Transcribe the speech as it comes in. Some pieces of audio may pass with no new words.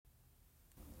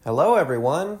Hello,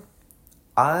 everyone.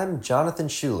 I'm Jonathan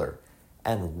Schuler,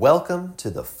 and welcome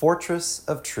to the Fortress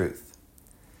of Truth.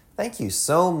 Thank you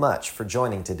so much for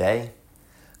joining today.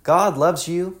 God loves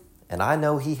you, and I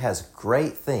know He has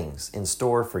great things in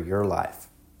store for your life.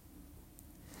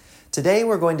 Today,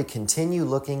 we're going to continue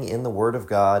looking in the Word of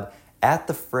God at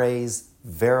the phrase,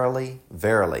 verily,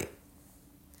 verily.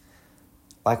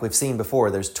 Like we've seen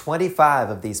before, there's 25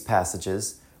 of these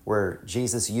passages where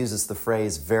Jesus uses the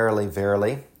phrase, verily,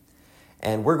 verily.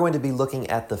 And we're going to be looking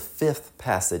at the fifth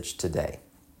passage today.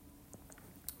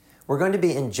 We're going to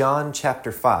be in John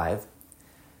chapter 5.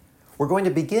 We're going to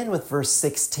begin with verse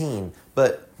 16,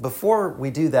 but before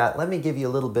we do that, let me give you a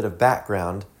little bit of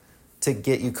background to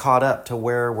get you caught up to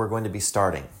where we're going to be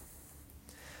starting.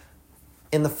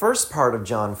 In the first part of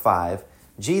John 5,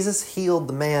 Jesus healed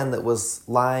the man that was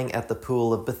lying at the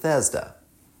pool of Bethesda.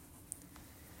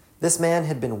 This man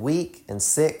had been weak and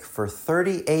sick for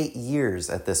 38 years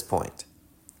at this point.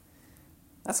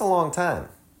 That's a long time.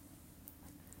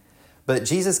 But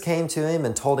Jesus came to him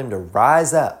and told him to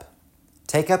rise up,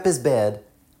 take up his bed,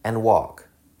 and walk.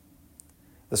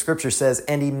 The scripture says,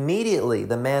 and immediately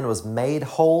the man was made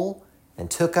whole and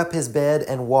took up his bed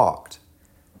and walked.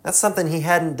 That's something he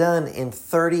hadn't done in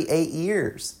 38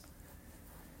 years.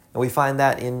 And we find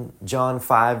that in John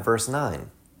 5, verse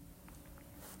 9.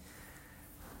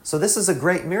 So this is a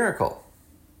great miracle.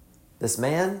 This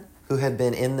man who had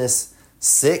been in this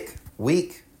sick,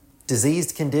 weak,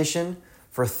 diseased condition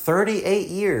for 38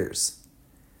 years,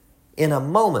 in a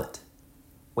moment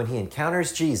when he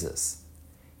encounters Jesus,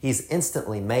 he's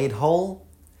instantly made whole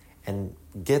and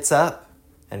gets up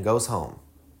and goes home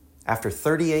after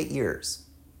 38 years.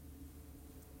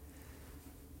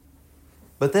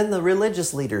 But then the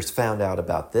religious leaders found out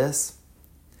about this,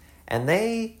 and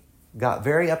they got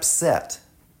very upset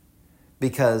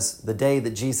because the day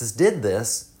that Jesus did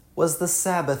this was the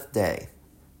Sabbath day.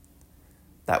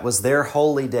 That was their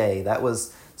holy day. That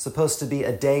was supposed to be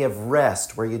a day of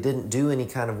rest where you didn't do any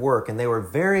kind of work, and they were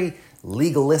very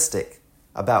legalistic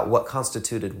about what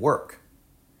constituted work.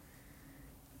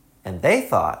 And they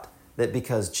thought that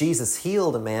because Jesus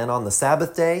healed a man on the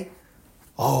Sabbath day,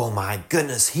 oh my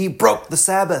goodness, he broke the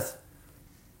Sabbath.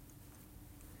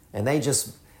 And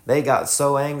they got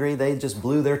so angry, they just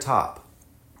blew their top.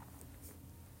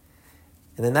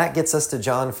 And then that gets us to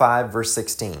John 5, verse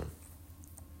 16.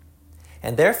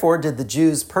 And therefore did the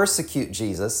Jews persecute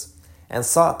Jesus and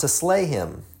sought to slay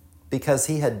him, because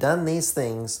he had done these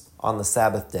things on the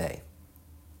Sabbath day.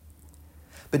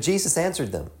 But Jesus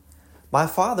answered them, My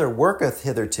Father worketh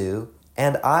hitherto,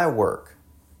 and I work.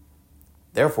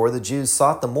 Therefore the Jews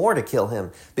sought the more to kill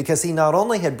him, because he not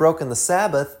only had broken the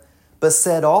Sabbath, but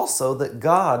said also that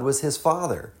God was his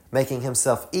Father, making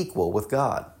himself equal with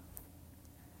God.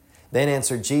 Then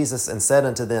answered Jesus and said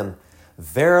unto them,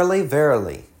 Verily,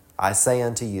 verily, I say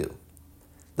unto you,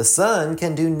 the Son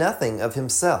can do nothing of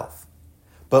himself,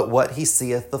 but what he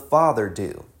seeth the Father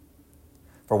do.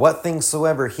 For what things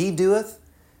soever he doeth,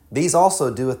 these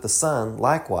also doeth the Son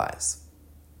likewise.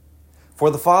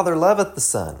 For the Father loveth the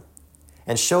Son,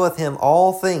 and showeth him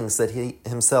all things that he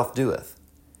himself doeth,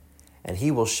 and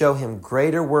he will show him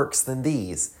greater works than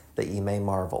these, that ye may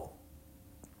marvel.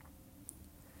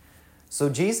 So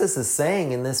Jesus is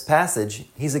saying in this passage,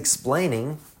 he's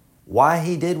explaining why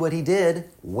he did what he did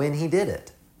when he did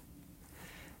it.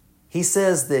 He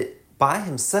says that by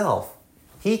himself,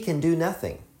 he can do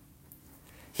nothing.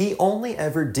 He only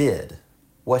ever did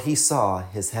what he saw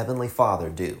his heavenly Father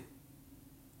do.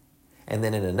 And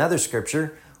then in another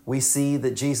scripture, we see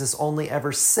that Jesus only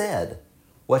ever said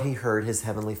what he heard his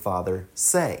heavenly Father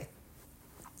say.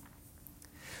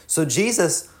 So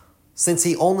Jesus, since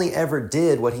he only ever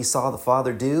did what he saw the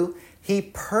Father do,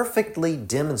 he perfectly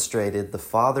demonstrated the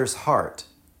Father's heart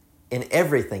in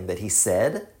everything that he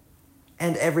said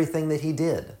and everything that he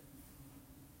did.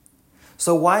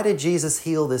 So why did Jesus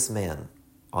heal this man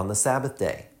on the Sabbath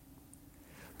day?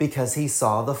 Because he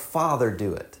saw the Father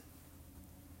do it.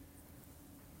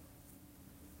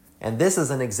 And this is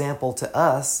an example to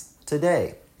us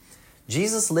today.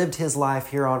 Jesus lived his life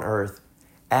here on earth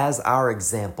as our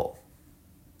example.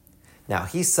 Now,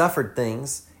 he suffered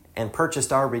things and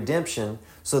purchased our redemption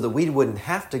so that we wouldn't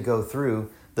have to go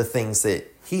through the things that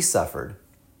he suffered.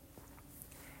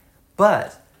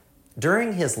 But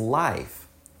during his life,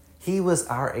 he was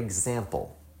our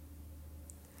example.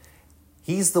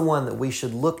 He's the one that we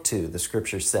should look to, the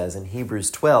scripture says in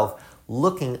Hebrews 12,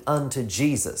 looking unto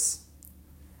Jesus.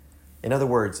 In other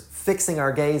words, fixing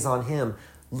our gaze on him,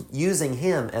 using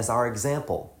him as our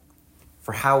example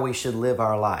for how we should live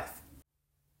our life.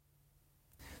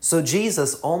 So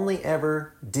Jesus only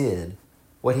ever did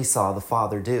what he saw the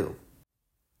Father do.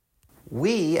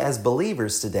 we as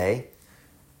believers today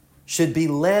should be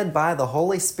led by the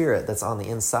Holy Spirit that's on the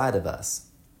inside of us.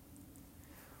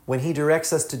 When He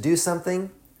directs us to do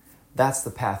something, that's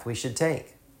the path we should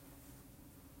take.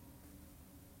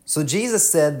 So Jesus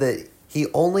said that He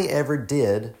only ever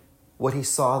did what He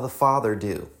saw the Father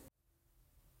do.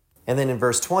 And then in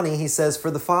verse 20, He says,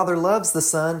 "For the Father loves the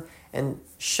Son and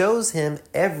shows Him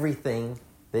everything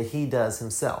that He does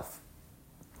Himself."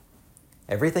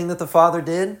 Everything that the Father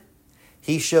did,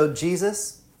 He showed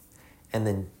Jesus, and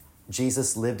then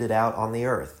Jesus lived it out on the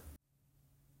earth.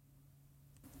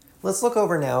 Let's look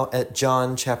over now at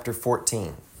John chapter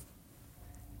 14,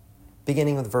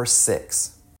 beginning with verse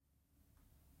 6.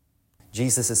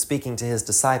 Jesus is speaking to His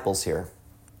disciples here.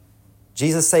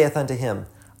 Jesus saith unto him,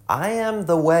 "I am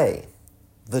the way,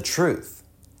 the truth,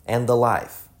 and the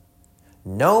life.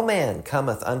 No man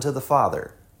cometh unto the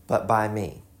Father but by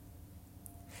me.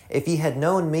 If ye had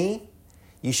known me,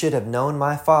 ye should have known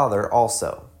my Father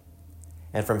also.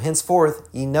 And from henceforth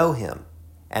ye know Him,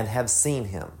 and have seen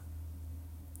Him."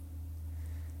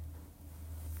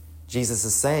 Jesus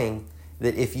is saying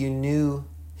that if you knew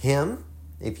Him,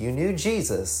 if you knew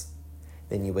Jesus,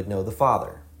 then you would know the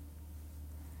Father.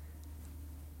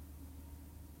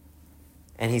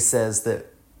 And He says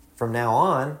that from now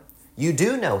on, you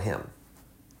do know Him,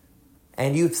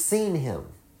 and you've seen Him.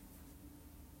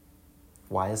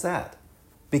 Why is that?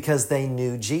 Because they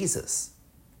knew Jesus,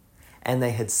 and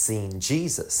they had seen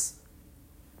Jesus.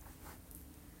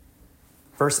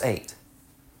 Verse 8.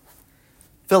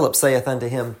 Philip saith unto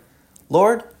Him,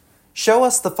 "Lord, show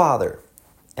us the Father,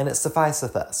 and it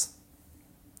sufficeth us."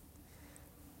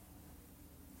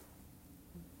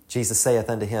 Jesus saith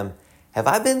unto him, "Have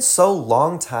I been so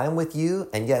long time with you,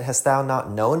 and yet hast thou not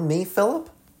known me, Philip?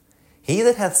 He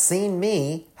that hath seen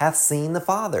me hath seen the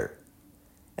Father.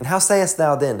 And how sayest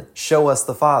thou then, Show us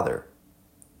the Father?"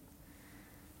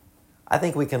 I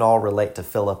think we can all relate to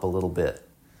Philip a little bit.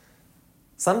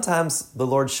 Sometimes the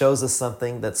Lord shows us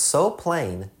something that's so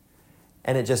plain,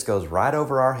 and it just goes right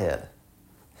over our head.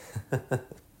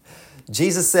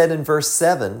 Jesus said in verse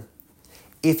 7,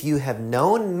 "If you have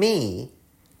known me,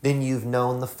 then you've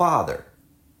known the Father.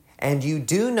 And you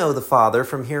do know the Father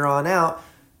from here on out,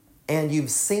 and you've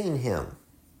seen Him."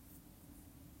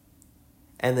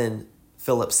 And then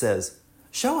Philip says,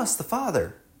 "Show us the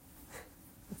Father."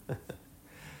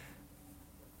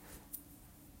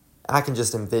 I can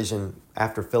just envision,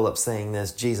 after Philip saying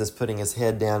this, Jesus putting His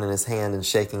head down in His hand and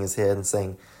shaking His head and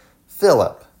saying,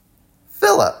 "Philip,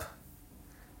 Philip,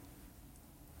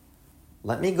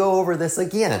 let me go over this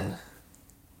again.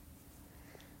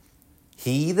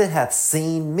 He that hath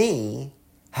seen me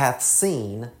hath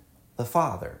seen the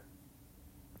Father."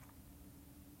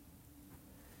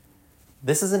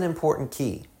 This is an important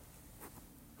key.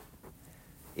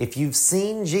 If you've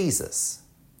seen Jesus,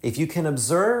 if you can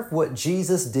observe what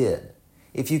Jesus did,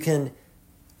 if you can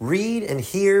read and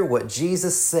hear what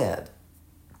Jesus said,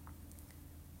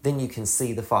 then you can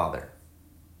see the Father.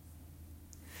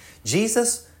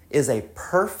 Jesus is a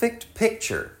perfect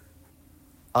picture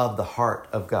of the heart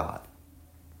of God.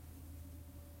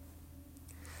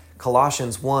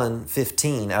 Colossians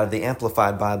 1:15 out of the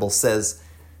Amplified Bible says,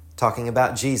 talking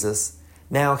about Jesus,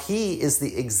 "Now He is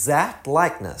the exact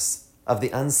likeness of the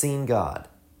unseen God,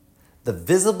 the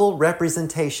visible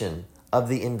representation of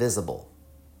the invisible.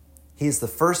 He is the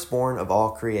firstborn of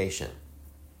all creation."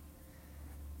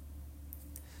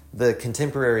 The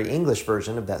contemporary English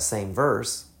version of that same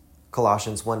verse,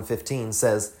 Colossians 1:15,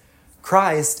 says,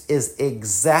 "Christ is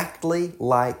exactly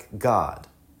like God,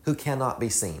 who cannot be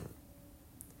seen.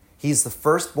 He's the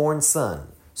firstborn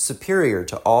Son, superior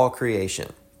to all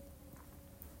creation."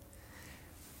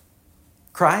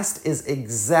 Christ is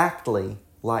exactly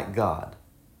like God.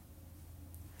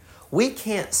 We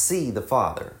can't see the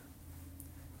Father.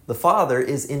 The Father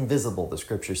is invisible, the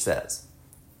Scripture says.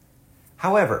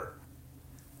 However,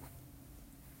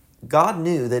 God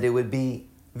knew that it would be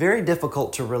very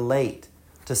difficult to relate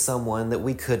to someone that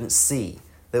we couldn't see,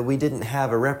 that we didn't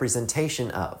have a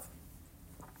representation of.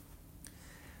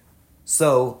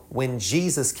 So when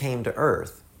Jesus came to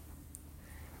earth,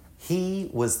 He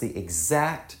was the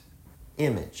exact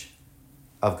image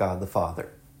of God the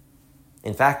Father.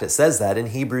 In fact, it says that in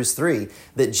Hebrews 3,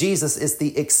 that Jesus is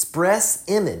the express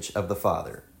image of the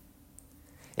Father.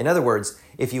 In other words,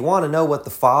 if you want to know what the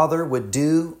Father would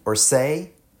do or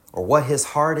say, or what His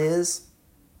heart is,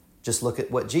 just look at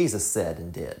what Jesus said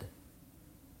and did.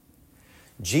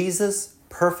 Jesus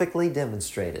perfectly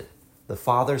demonstrated the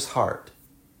Father's heart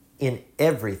in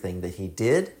everything that He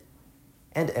did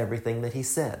and everything that He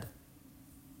said.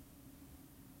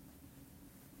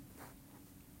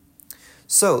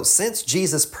 So, since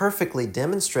Jesus perfectly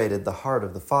demonstrated the heart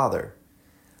of the Father,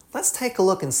 let's take a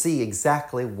look and see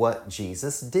exactly what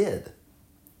Jesus did.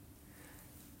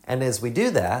 And as we do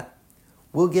that,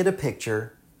 we'll get a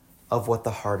picture of what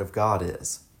the heart of God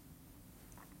is.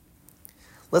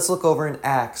 Let's look over in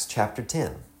Acts chapter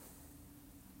 10.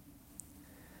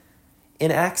 In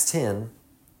Acts 10,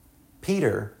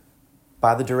 Peter,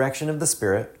 by the direction of the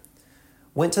Spirit,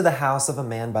 went to the house of a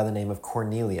man by the name of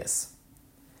Cornelius.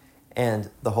 And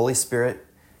the Holy Spirit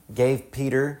gave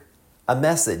Peter a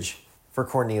message for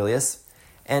Cornelius,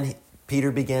 and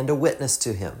Peter began to witness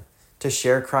to him, to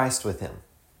share Christ with him.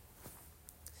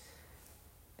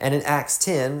 And in Acts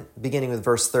 10, beginning with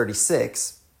verse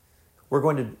 36, we're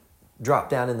going to drop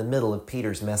down in the middle of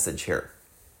Peter's message here.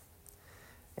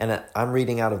 And I'm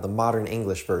reading out of the Modern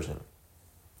English Version.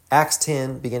 Acts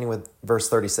 10, beginning with verse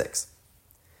 36.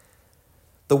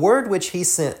 The word which he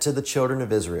sent to the children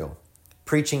of Israel,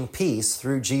 preaching peace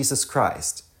through Jesus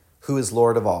Christ, who is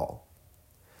Lord of all.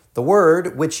 The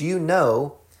word which you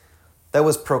know that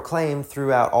was proclaimed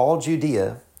throughout all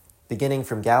Judea, beginning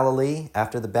from Galilee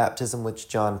after the baptism which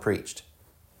John preached.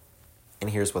 And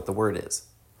here's what the word is.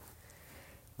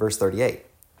 Verse 38.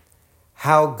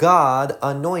 How God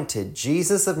anointed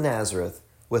Jesus of Nazareth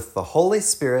with the Holy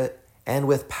Spirit and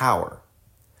with power,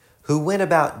 who went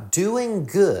about doing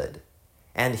good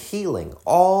and healing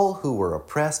all who were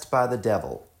oppressed by the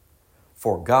devil,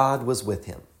 for God was with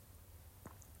him.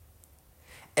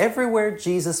 Everywhere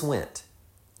Jesus went,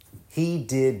 he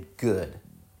did good.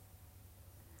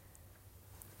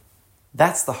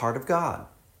 That's the heart of God.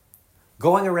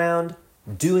 Going around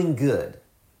doing good.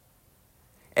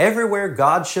 Everywhere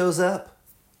God shows up,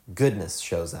 goodness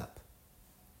shows up.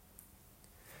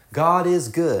 God is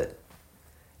good.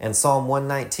 And Psalm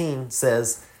 119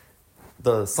 says,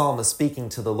 the psalmist speaking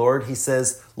to the Lord, he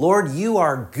says, Lord, you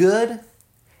are good,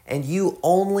 and you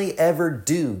only ever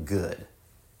do good.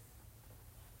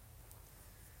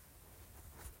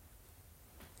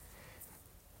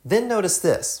 Then notice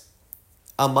this.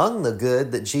 Among the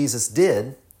good that Jesus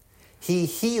did, he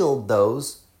healed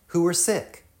those who were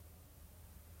sick.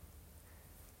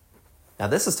 Now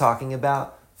this is talking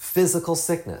about physical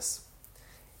sickness.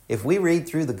 If we read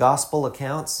through the gospel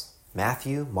accounts,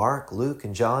 Matthew, Mark, Luke,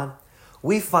 and John,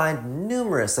 we find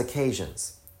numerous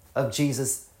occasions of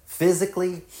Jesus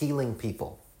physically healing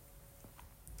people.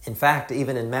 In fact,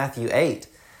 even in Matthew 8,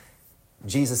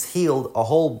 Jesus healed a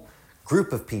whole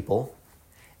group of people,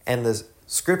 and the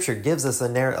scripture gives us a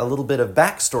little bit of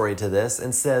backstory to this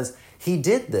and says he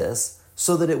did this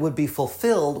so that it would be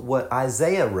fulfilled what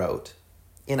Isaiah wrote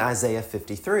in Isaiah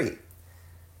 53,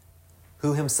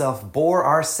 who himself bore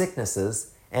our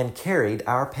sicknesses and carried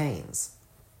our pains.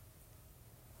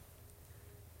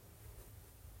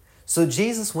 So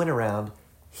Jesus went around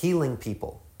healing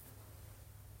people.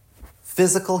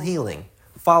 Physical healing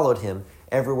followed him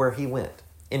everywhere he went.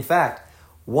 In fact,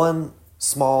 one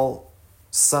small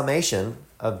summation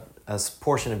of a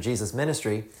portion of Jesus'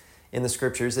 ministry in the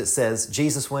scriptures, it says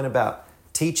Jesus went about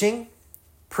teaching,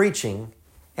 preaching,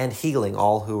 and healing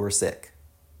all who were sick.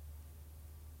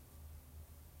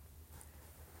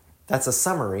 That's a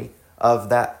summary of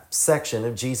that section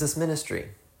of Jesus'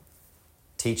 ministry.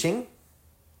 Teaching,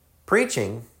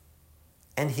 preaching,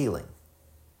 and healing.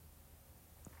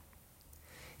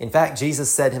 In fact, Jesus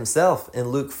said himself in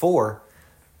Luke 4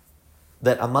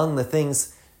 that among the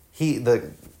things he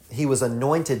was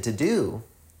anointed to do,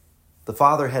 the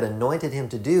Father had anointed him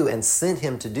to do and sent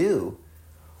him to do,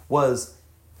 was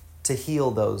to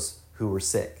heal those who were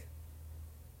sick.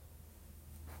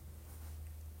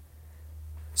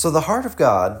 So the heart of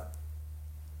God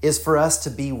is for us to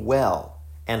be well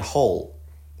and whole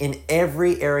in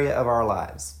every area of our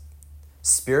lives,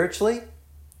 spiritually,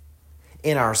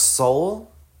 in our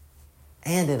soul,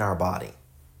 and in our body.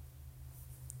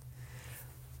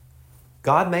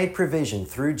 God made provision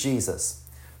through Jesus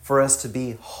for us to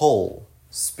be whole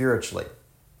spiritually,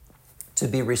 to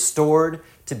be restored,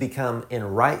 to become in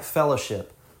right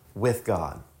fellowship with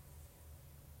God.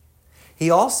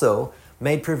 He also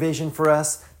made provision for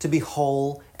us to be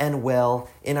whole and well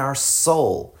in our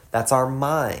soul. That's our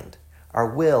mind, our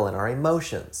will, and our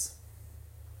emotions.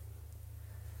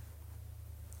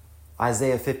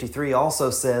 Isaiah 53 also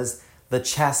says, the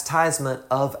chastisement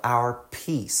of our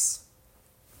peace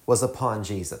was upon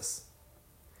Jesus.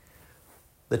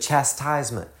 The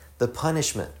chastisement, the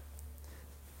punishment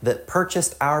that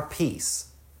purchased our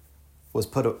peace was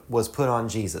put on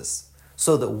Jesus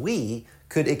so that we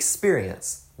could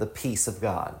experience the peace of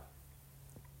God.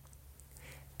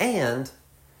 And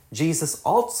Jesus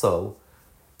also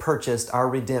purchased our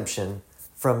redemption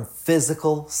from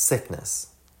physical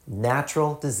sickness,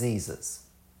 natural diseases.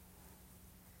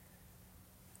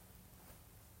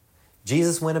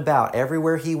 Jesus went about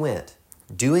everywhere he went,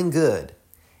 doing good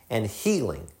and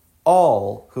healing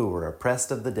all who were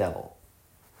oppressed of the devil.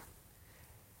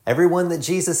 Everyone that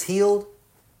Jesus healed,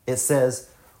 it says,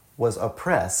 was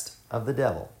oppressed of the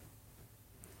devil.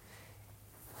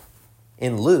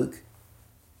 In Luke,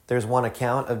 there's one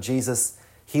account of Jesus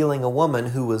healing a woman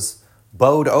who was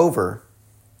bowed over.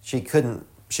 She couldn't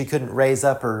raise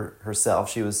up herself.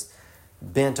 She was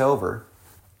bent over.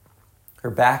 Her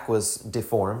back was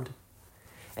deformed.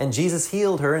 And Jesus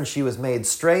healed her, and she was made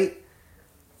straight,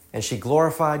 and she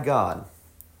glorified God.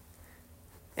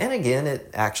 And again,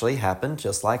 it actually happened,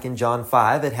 just like in John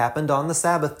 5, it happened on the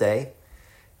Sabbath day.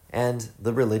 And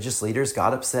the religious leaders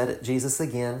got upset at Jesus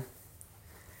again.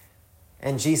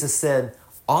 And Jesus said,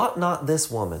 "Ought not this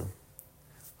woman,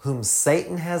 whom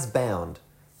Satan has bound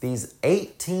these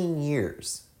 18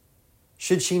 years,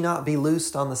 should she not be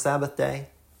loosed on the Sabbath day?"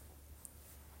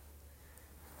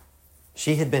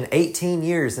 She had been 18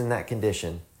 years in that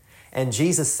condition, and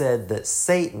Jesus said that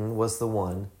Satan was the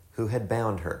one who had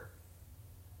bound her.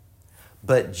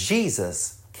 But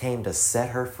Jesus came to set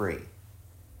her free.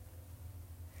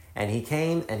 And he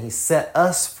came and he set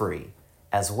us free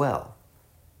as well.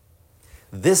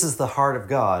 This is the heart of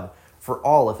God for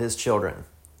all of his children.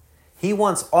 He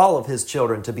wants all of his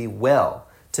children to be well,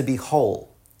 to be whole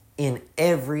in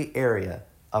every area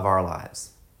of our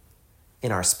lives.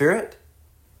 In our spirit,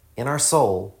 in our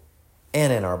soul,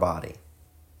 and in our body.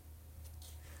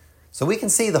 So we can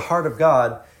see the heart of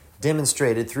God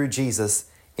demonstrated through Jesus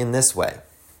in this way.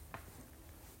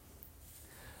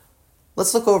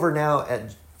 Let's look over now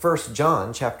at 1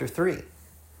 John chapter 3.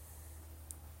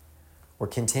 We're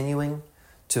continuing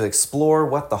to explore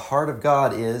what the heart of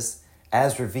God is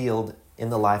as revealed in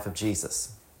the life of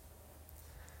Jesus.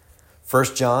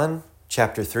 1 John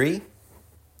chapter 3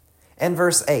 and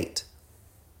verse 8.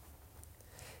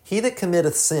 He that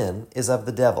committeth sin is of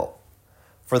the devil,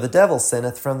 for the devil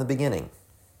sinneth from the beginning.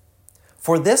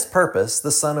 For this purpose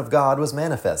the Son of God was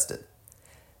manifested,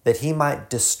 that he might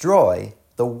destroy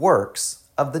the works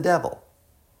of the devil.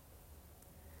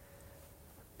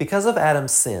 Because of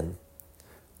Adam's sin,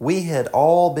 we had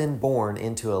all been born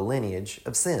into a lineage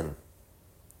of sin.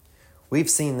 We've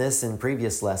seen this in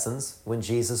previous lessons when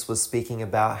Jesus was speaking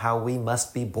about how we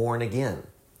must be born again.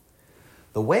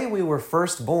 The way we were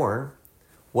first born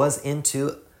was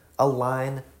into a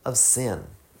line of sin.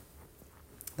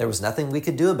 There was nothing we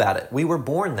could do about it. We were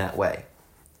born that way.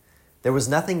 There was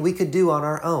nothing we could do on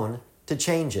our own to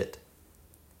change it.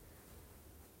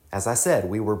 As I said,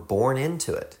 we were born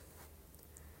into it.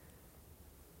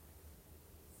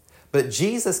 But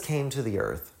Jesus came to the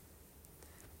earth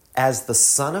as the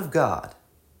Son of God,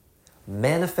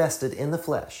 manifested in the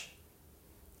flesh.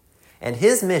 And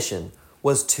his mission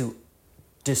was to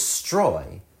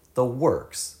destroy the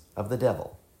works of the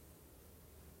devil.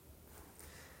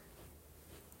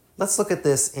 Let's look at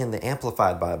this in the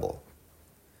Amplified Bible.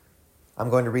 I'm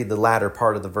going to read the latter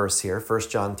part of the verse here, 1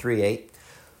 John 3:8.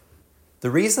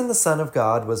 The reason the Son of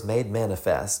God was made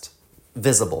manifest,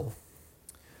 visible,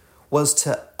 was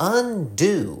to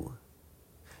undo,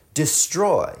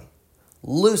 destroy,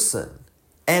 loosen,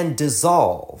 and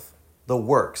dissolve the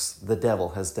works the devil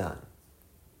has done.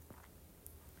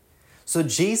 So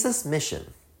Jesus'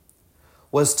 mission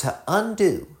was to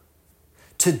undo,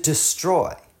 to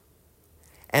destroy,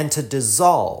 and to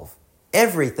dissolve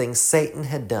everything Satan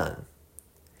had done,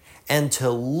 and to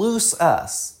loose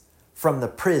us from the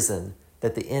prison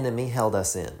that the enemy held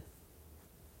us in.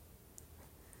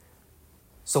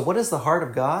 So what is the heart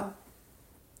of God?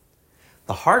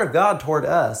 The heart of God toward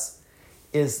us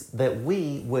is that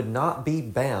we would not be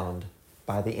bound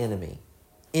by the enemy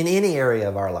in any area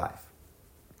of our life.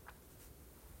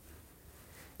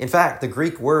 In fact, the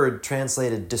Greek word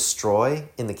translated destroy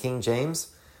in the King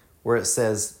James, where it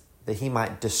says that he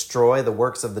might destroy the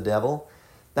works of the devil,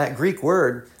 that Greek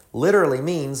word literally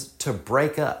means to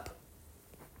break up.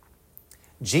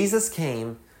 Jesus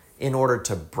came in order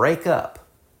to break up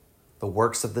the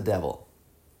works of the devil.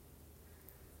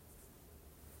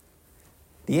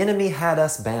 The enemy had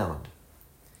us bound.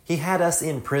 He had us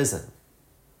in prison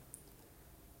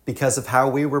because of how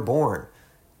we were born.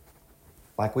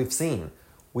 Like we've seen,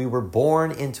 we were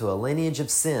born into a lineage of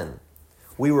sin.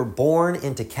 We were born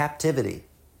into captivity.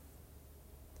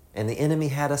 And the enemy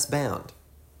had us bound.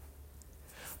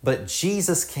 But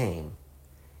Jesus came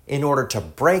in order to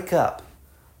break up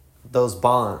those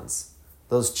bonds,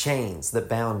 those chains that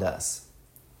bound us,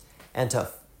 and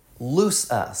to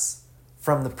loose us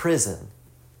from the prison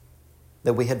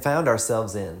that we had found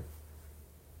ourselves in.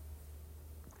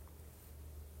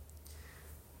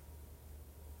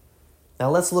 Now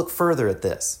let's look further at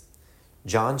this.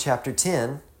 John chapter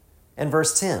 10 and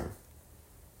verse 10.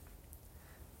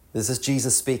 This is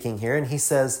Jesus speaking here, and he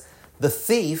says, "The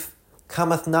thief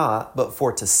cometh not but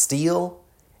for to steal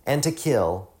and to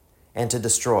kill and to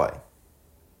destroy.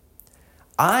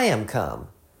 I am come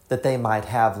that they might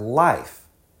have life,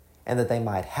 and that they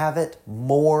might have it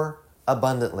more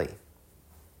abundantly."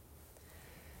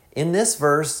 In this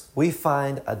verse, we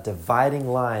find a dividing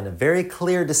line, a very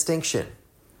clear distinction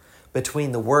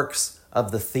between the works of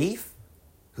the thief,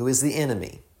 who is the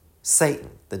enemy,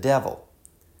 Satan, the devil,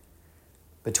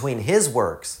 between his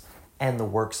works and the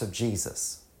works of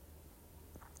Jesus.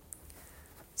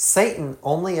 Satan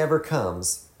only ever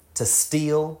comes to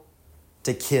steal,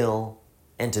 to kill,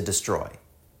 and to destroy.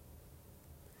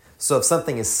 So if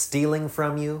something is stealing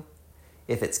from you,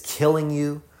 if it's killing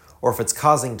you, or if it's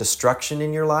causing destruction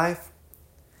in your life,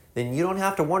 then you don't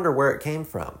have to wonder where it came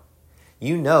from.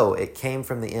 You know it came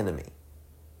from the enemy.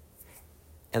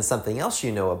 And something else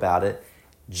you know about it,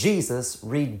 Jesus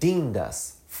redeemed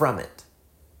us from it.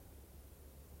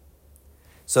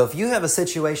 So if you have a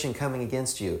situation coming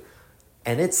against you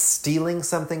and it's stealing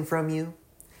something from you,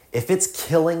 if it's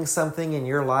killing something in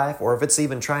your life, or if it's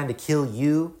even trying to kill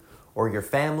you or your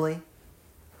family,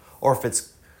 or if it's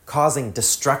causing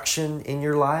destruction in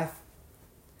your life,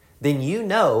 then you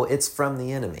know it's from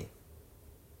the enemy.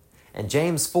 And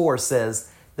James 4 says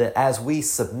that as we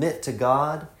submit to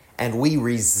God and we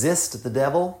resist the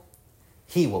devil,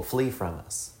 he will flee from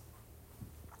us.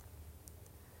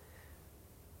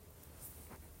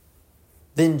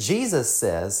 Then Jesus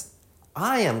says,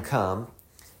 "I am come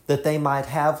that they might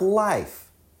have life,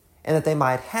 and that they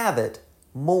might have it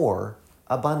more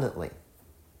abundantly."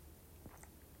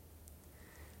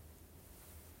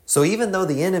 So even though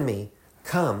the enemy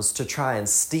comes to try and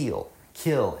steal,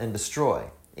 kill, and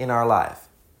destroy in our life,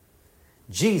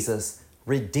 Jesus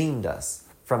redeemed us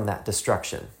from that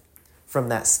destruction, from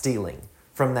that stealing,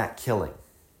 from that killing.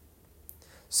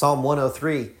 Psalm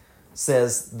 103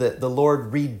 says that the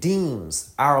Lord redeems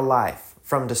our life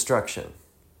from destruction.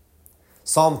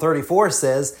 Psalm 34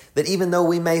 says that even though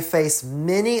we may face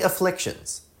many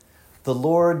afflictions, the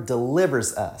Lord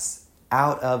delivers us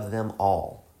out of them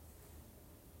all.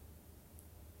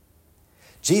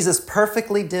 Jesus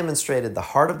perfectly demonstrated the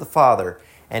heart of the Father,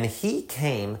 and he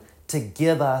came to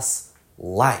give us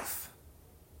life.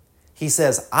 He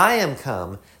says, "I am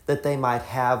come that they might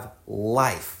have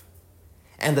life,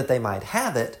 and that they might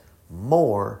have it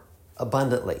more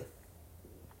abundantly."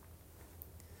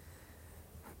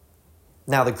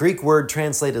 Now, the Greek word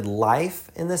translated life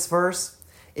in this verse,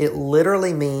 it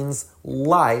literally means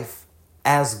life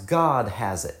as God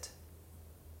has it.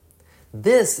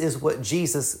 This is what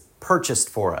Jesus purchased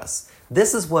for us.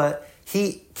 This is what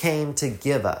he came to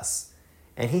give us.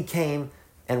 And he came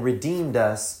and redeemed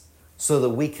us so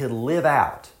that we could live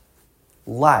out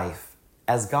life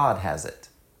as God has it.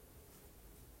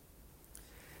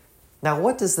 Now,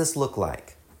 what does this look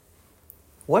like?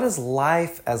 What does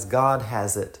life as God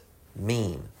has it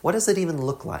mean? What does it even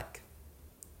look like?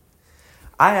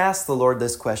 I asked the Lord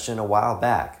this question a while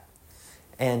back,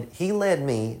 and he led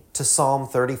me to Psalm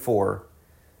 34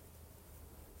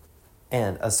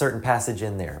 and a certain passage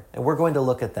in there. And we're going to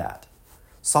look at that.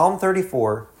 Psalm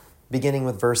 34, beginning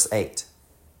with verse 8.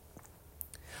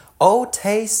 "O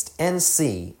taste and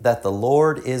see that the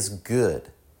Lord is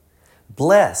good.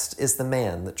 Blessed is the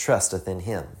man that trusteth in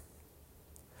him.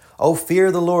 O fear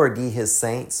the Lord, ye his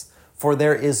saints, for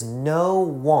there is no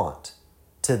want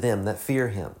to them that fear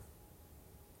him.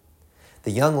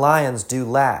 The young lions do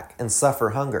lack and suffer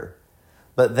hunger,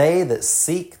 but they that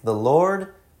seek the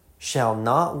Lord shall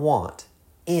not want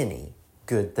any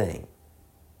good thing."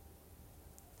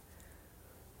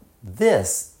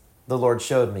 This, the Lord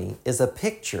showed me, is a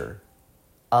picture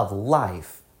of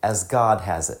life as God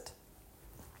has it.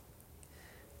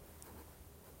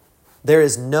 There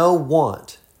is no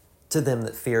want to them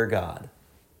that fear God.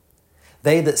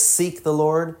 They that seek the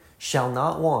Lord shall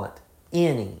not want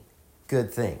any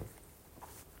good thing.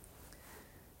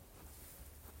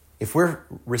 If we're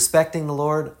respecting the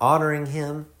Lord, honoring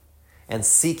him, and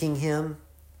seeking him,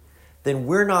 then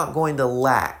we're not going to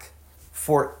lack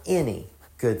for any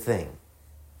good thing.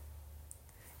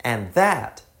 And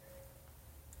that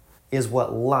is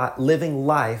what living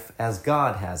life as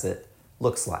God has it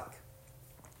looks like.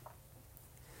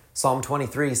 Psalm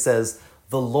 23 says,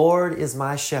 "The Lord is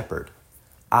my shepherd,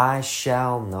 I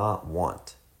shall not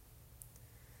want."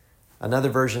 Another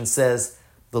version says,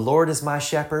 "The Lord is my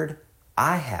shepherd,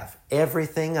 I have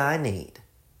everything I need."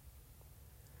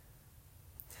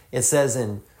 It says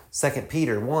in 2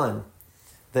 Peter 1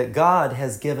 that God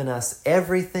has given us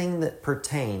everything that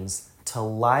pertains to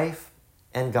life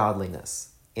and godliness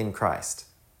in Christ.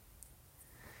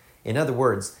 In other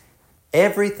words,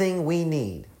 everything we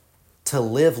need to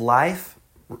live life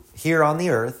here on the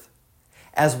earth,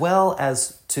 as well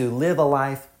as to live a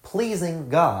life pleasing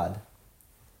God,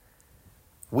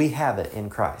 we have it in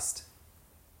Christ.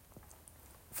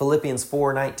 Philippians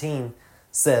 4:19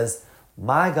 says,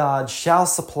 "My God shall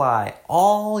supply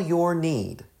all your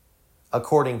need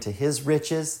according to his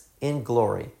riches in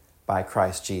glory by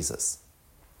Christ Jesus."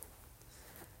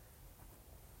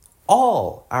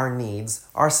 All our needs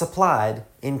are supplied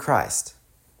in Christ.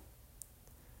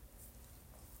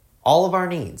 All of our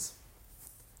needs.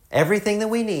 Everything that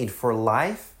we need for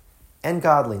life and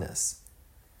godliness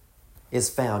is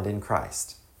found in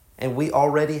Christ. And we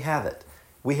already have it.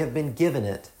 We have been given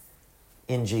it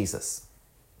in Jesus.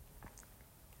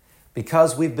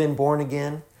 Because we've been born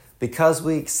again, because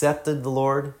we accepted the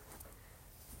Lord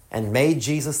and made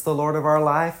Jesus the Lord of our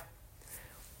life,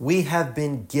 we have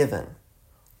been given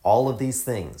all of these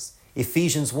things.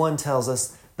 Ephesians 1 tells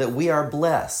us that we are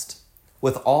blessed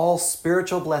with all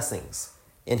spiritual blessings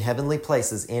in heavenly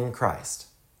places in Christ.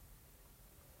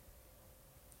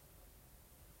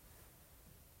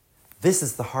 This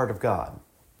is the heart of God,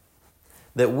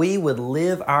 that we would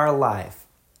live our life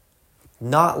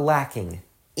not lacking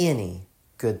any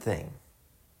good thing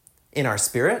in our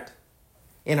spirit,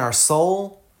 in our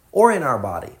soul, or in our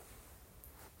body.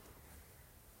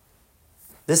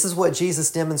 This is what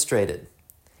Jesus demonstrated.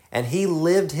 And he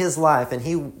lived his life and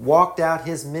he walked out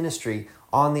his ministry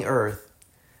on the earth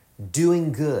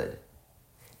doing good,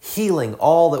 healing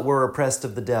all that were oppressed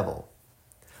of the devil,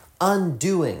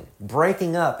 undoing,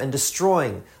 breaking up, and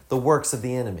destroying the works of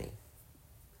the enemy.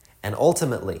 And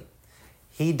ultimately,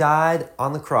 he died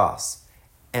on the cross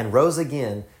and rose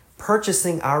again,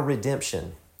 purchasing our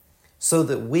redemption so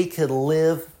that we could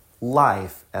live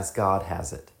life as God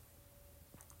has it.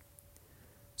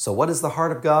 So what is the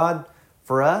heart of God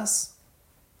for us?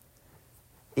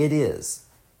 It is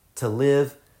to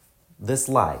live this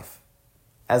life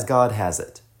as God has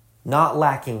it, not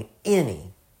lacking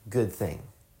any good thing.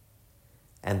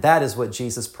 And that is what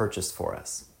Jesus purchased for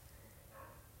us.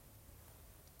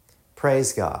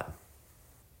 Praise God.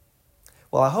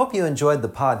 Well, I hope you enjoyed the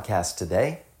podcast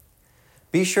today.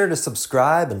 Be sure to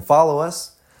subscribe and follow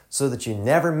us so that you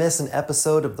never miss an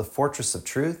episode of the Fortress of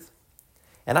Truth.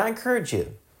 And I encourage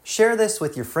you, share this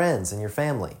with your friends and your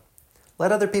family.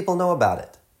 Let other people know about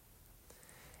it.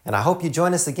 And I hope you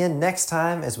join us again next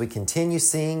time as we continue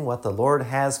seeing what the Lord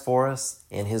has for us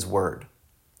in His Word.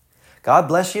 God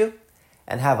bless you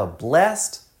and have a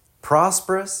blessed,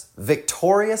 prosperous,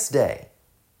 victorious day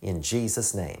in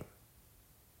Jesus' name.